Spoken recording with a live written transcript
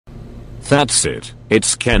That's it.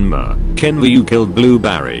 It's Kenma. Kenma, you killed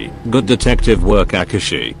Blueberry. Good detective work,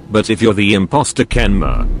 Akaashi. But if you're the imposter,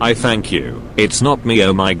 Kenma, I thank you. It's not me,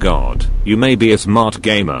 oh my god. You may be a smart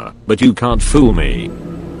gamer, but you can't fool me.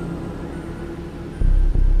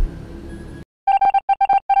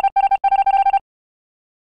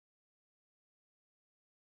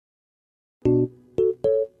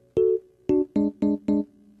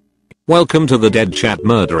 Welcome to the dead chat,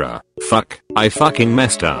 murderer. Fuck, I fucking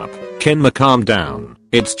messed up. Kenma, calm down.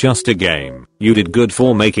 It's just a game. You did good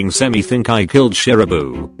for making Semi think I killed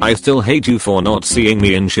Shirabu. I still hate you for not seeing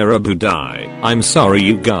me and Shirabu die. I'm sorry,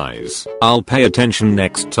 you guys. I'll pay attention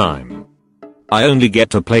next time. I only get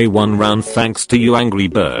to play one round thanks to you, Angry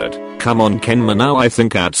Bird. Come on, Kenma, now I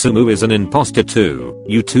think Atsumu is an imposter too.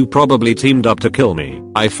 You two probably teamed up to kill me.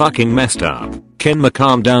 I fucking messed up. Kenma,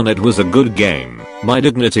 calm down, it was a good game. My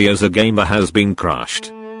dignity as a gamer has been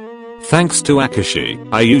crushed. Thanks to Akaashi,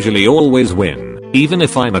 I usually always win, even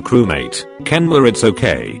if I'm a crewmate. Kenma, it's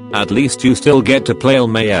okay, at least you still get to play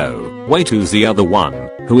Mayo. Wait, who's the other one?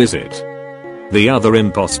 Who is it? The other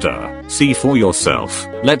imposter. See for yourself.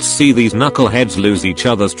 Let's see these knuckleheads lose each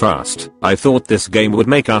other's trust. I thought this game would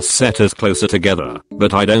make us setters closer together,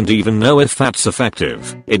 but I don't even know if that's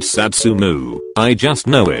effective. It's Atsumu. I just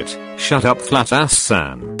know it. Shut up, flat ass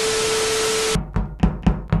san.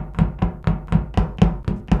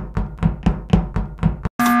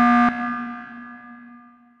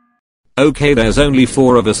 Okay, there's only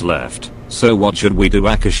 4 of us left. So what should we do,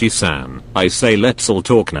 Akaashi-san? I say let's all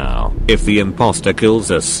talk now. If the imposter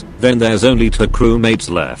kills us, then there's only 2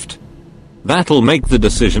 crewmates left. That'll make the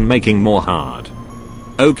decision making more hard.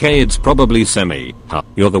 Okay, it's probably Semi. Huh,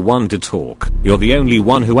 you're the one to talk. You're the only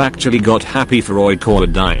one who actually got happy for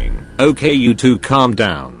Oikawa dying. Okay, you two calm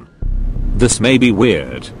down. This may be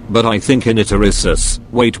weird, but I think Hinata is sus.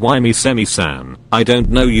 Wait, why me, Semi-san? I don't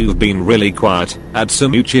know, you've been really quiet.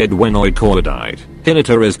 Atsumu cheered when Oikawa died.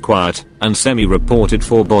 Hinata is quiet, and Semi reported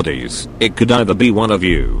 4 bodies. It could either be one of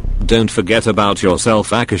you. Don't forget about yourself,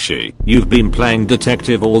 Akaashi. You've been playing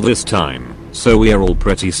detective all this time, so we are all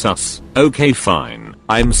pretty sus. Okay, fine.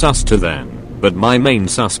 I'm sus too then. But my main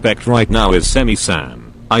suspect right now is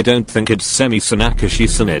Semi-san. I don't think it's Semi-san,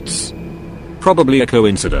 Akaashi-san, it's probably a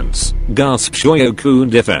coincidence. Gasp,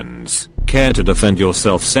 Shoyo-kun defends. Care to defend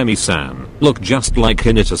yourself, Semi-san? Look, just like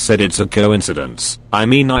Hinata said, it's a coincidence. I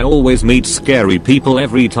mean, I always meet scary people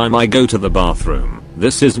every time I go to the bathroom.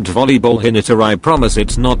 This isn't volleyball, Hinata, I promise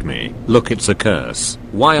it's not me. Look, it's a curse.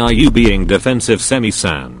 Why are you being defensive,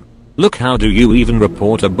 Semi-san? Look, how do you even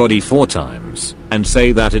report a body 4 times and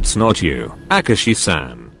say that it's not you?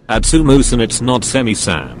 Akaashi-san. Atsumu-san, it's not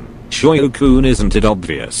Semi-san. Shoyo-kun, isn't it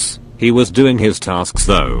obvious? He was doing his tasks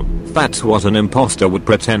though. That's what an imposter would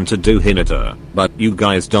pretend to do, Hinata. But you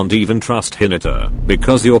guys don't even trust Hinata,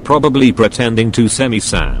 because you're probably pretending to,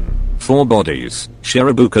 Semi-san. 4 bodies.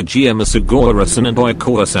 Shirabu, Kojima, Sugawara-san and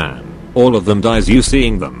Oikawa-san. All of them dies you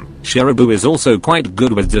seeing them. Shirabu is also quite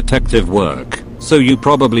good with detective work, so you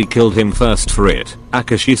probably killed him first for it.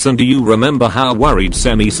 Akaashi-san, do you remember how worried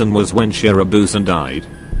Semi-san was when Shirabu-san died?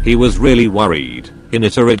 He was really worried.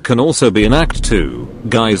 Hinata, it can also be an act too.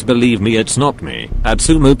 Guys, believe me, it's not me.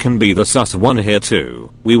 Atsumu can be the sus one here too.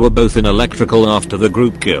 We were both in electrical after the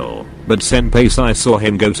group kill, but Senpai, I saw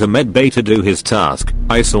him go to medbay to do his task.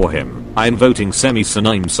 I saw him. I'm voting Semi-san,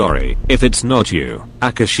 I'm sorry if it's not you.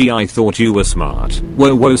 Akaashi, I thought you were smart.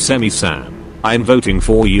 Whoa, Semi-san. I'm voting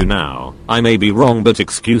for you now. I may be wrong, but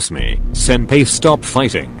excuse me. Senpai, stop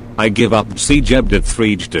fighting. I give up. See Jebdet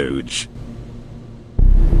 3 Doge.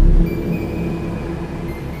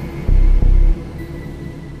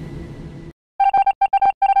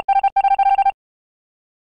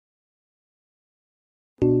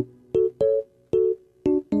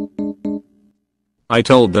 I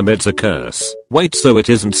told them it's a curse. Wait, so it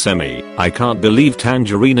isn't Semi? I can't believe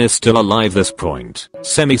Tangerine is still alive this point.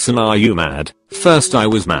 Semi-san, are you mad? First, I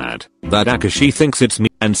was mad that Akaashi thinks it's me,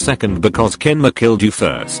 and second because Kenma killed you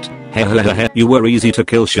first. Hehehehe, you were easy to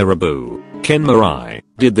kill, Shirabu. Kenma,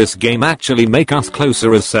 did this game actually make us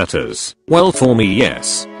closer as setters? Well, for me,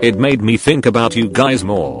 yes. It made me think about you guys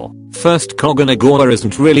more. First, Koganagawa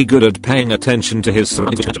isn't really good at paying attention to his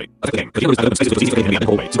surroundings.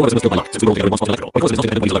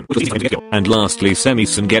 And lastly,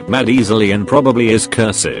 Semi-san get mad easily and probably is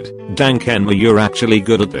cursed. Dang, Kenma, you're actually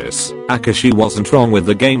good at this. Akaashi wasn't wrong with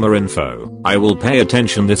the gamer info. I will pay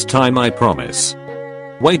attention this time, I promise.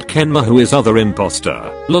 Wait, Kenma, who is other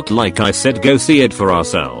imposter? Look, like I said, go see it for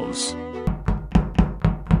ourselves.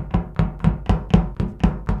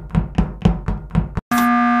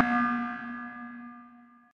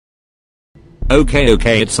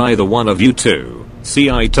 Okay, it's either one of you two. See,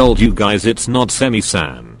 I told you guys it's not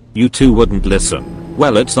Semi-san. You two wouldn't listen.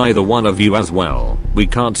 Well, it's either one of you as well. We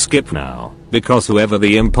can't skip now, because whoever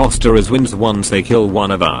the imposter is wins once they kill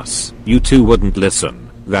one of us. You two wouldn't listen.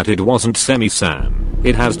 That it wasn't Semi-san.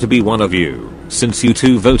 It has to be one of you, since you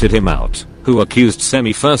two voted him out. Who accused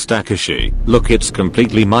Semi first? Akaashi. Look, it's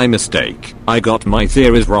completely my mistake. I got my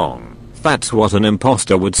theories wrong. That's what an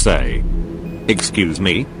imposter would say. Excuse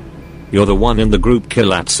me? You're the one in the group kill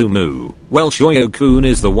Atsumu. Well, Shoyo-kun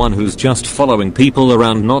is the one who's just following people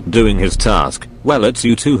around not doing his task. Well, it's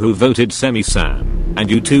you two who voted Semi-san. And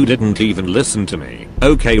you two didn't even listen to me.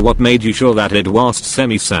 Okay, what made you sure that it was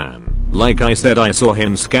Semi-san? Like I said, I saw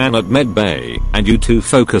him scan at medbay, and you two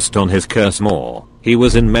focused on his curse more. He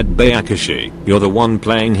was in medbay. Akaashi, you're the one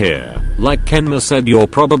playing here. Like Kenma said, you're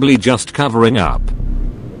probably just covering up.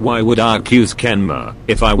 Why would I accuse Kenma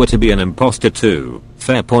if I were to be an imposter too?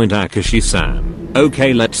 Fair point, Akaashi-san.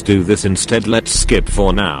 Okay, let's do this instead. Let's skip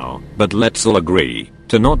for now, but let's all agree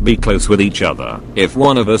to not be close with each other. If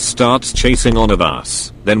one of us starts chasing one of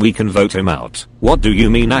us, then we can vote him out. What do you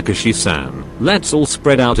mean, Akaashi-san? Let's all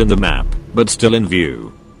spread out in the map, but still in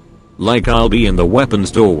view. Like, I'll be in the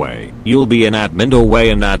weapons doorway, you'll be in admin doorway,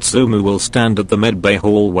 and Atsumu will stand at the medbay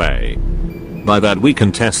hallway. By that we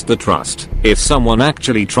can test the trust if someone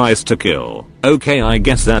actually tries to kill. Okay, I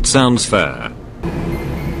guess that sounds fair.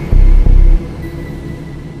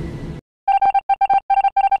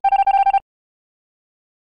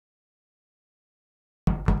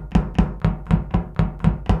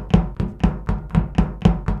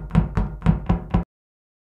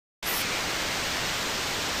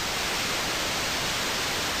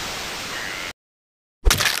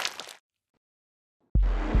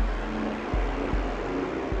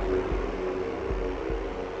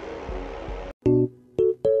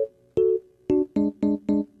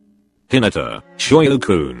 Hinata,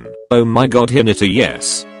 Shoyo-kun. Oh my god, Hinata,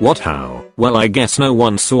 yes. What, how? Well, I guess no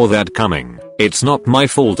one saw that coming. It's not my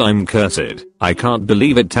fault I'm cursed. I can't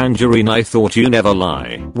believe it, Tangerine, I thought you never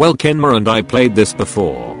lie. Well, Kenma and I played this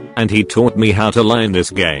before, and he taught me how to lie in this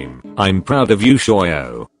game. I'm proud of you,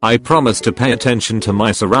 Shoyo. I promise to pay attention to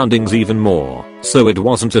my surroundings even more. So it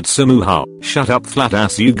wasn't Atsumu, huh? Shut up, flat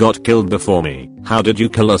ass, you got killed before me. How did you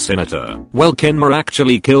kill us, Hinata? Well, Kenma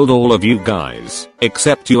actually killed all of you guys,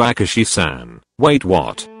 except you, Akaashi-san. Wait,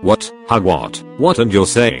 what? What? Huh, what? What? And you're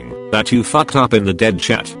saying that you fucked up in the dead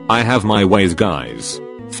chat? I have my ways, guys.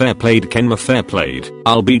 Fair played, Kenma, fair played.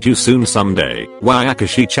 I'll beat you soon someday. Why,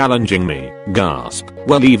 Akaashi challenging me? Gasp.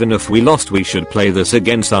 Well, even if we lost, we should play this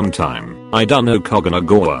again sometime. I don't know,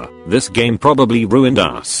 Koganagawa. This game probably ruined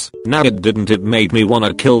us. Now it didn't, it made me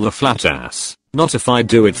wanna kill the flat ass. Not if I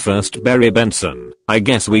do it first, Barry Benson. I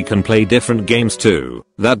guess we can play different games too.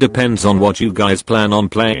 That depends on what you guys plan on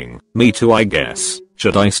playing. Me too, I guess.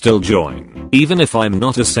 Should I still join? Even if I'm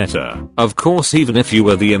not a setter? Of course, even if you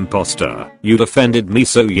were the imposter. You defended me,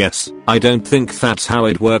 so yes. I don't think that's how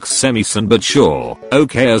it works, Semi-san, but sure.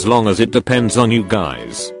 Okay, as long as it depends on you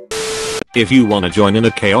guys. If you wanna join in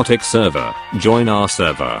a chaotic server, join our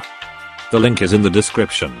server. The link is in the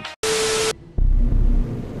description.